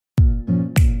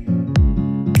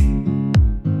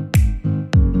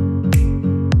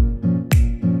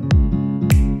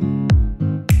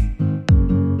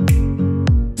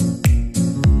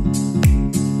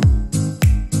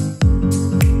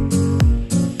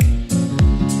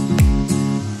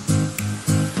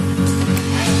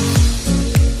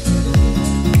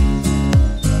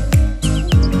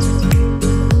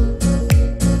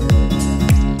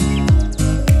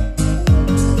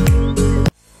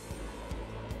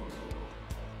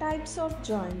Types of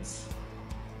joints.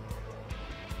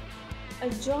 A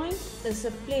joint is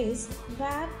a place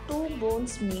where two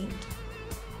bones meet.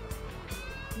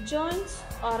 Joints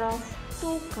are of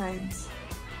two kinds: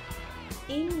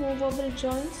 immovable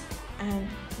joints and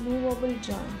movable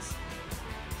joints.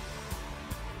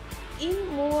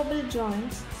 Immovable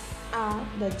joints are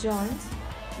the joints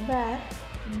where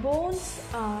bones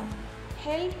are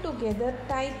held together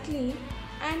tightly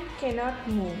and cannot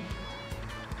move.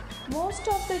 Most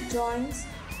of the joints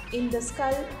in the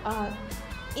skull are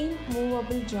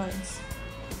immovable joints.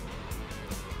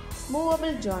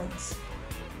 Movable joints.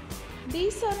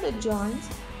 These are the joints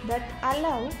that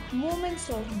allow movements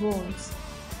of bones.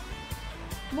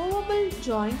 Movable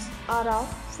joints are of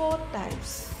four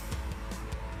types.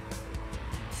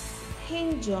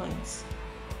 Hinge joints.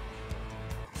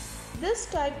 This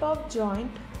type of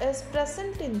joint is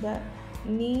present in the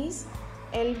knees,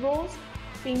 elbows,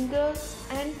 fingers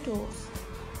and toes.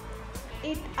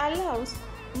 It allows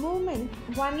movement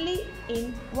only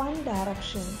in one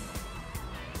direction,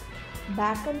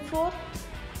 back and forth,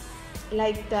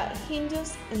 like the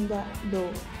hinges in the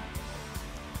door.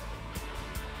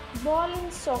 Ball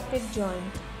and socket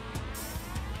joint.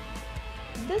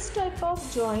 This type of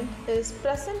joint is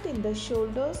present in the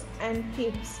shoulders and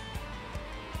hips.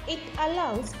 It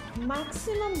allows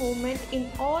maximum movement in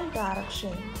all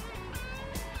directions.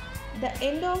 The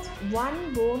end of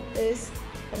one bone is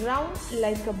round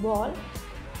like a ball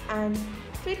and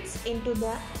fits into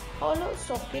the hollow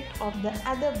socket of the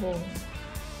other bone.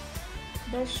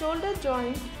 The shoulder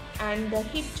joint and the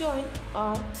hip joint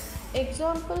are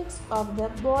examples of the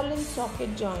ball and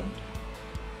socket joint.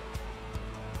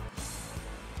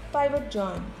 Pivot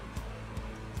joint.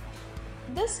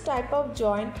 This type of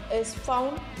joint is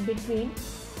found between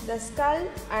the skull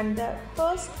and the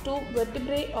first two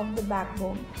vertebrae of the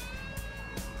backbone.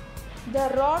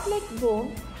 The rod-like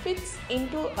bone fits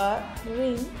into a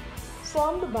ring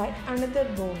formed by another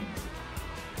bone.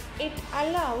 It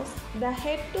allows the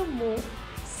head to move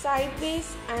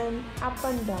sideways and up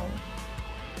and down.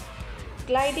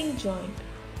 Gliding joint.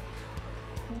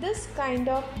 This kind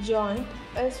of joint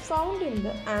is found in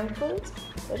the ankles,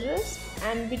 wrists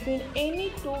and between any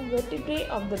two vertebrae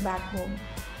of the backbone.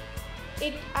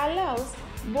 It allows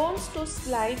bones to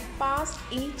slide past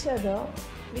each other,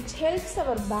 which helps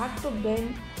our back to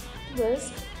bend,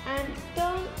 twist and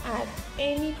turn at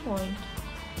any point.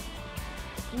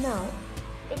 Now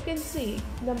you can see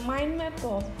the mind map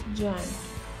of joint.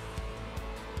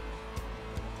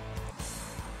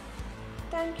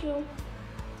 Thank you.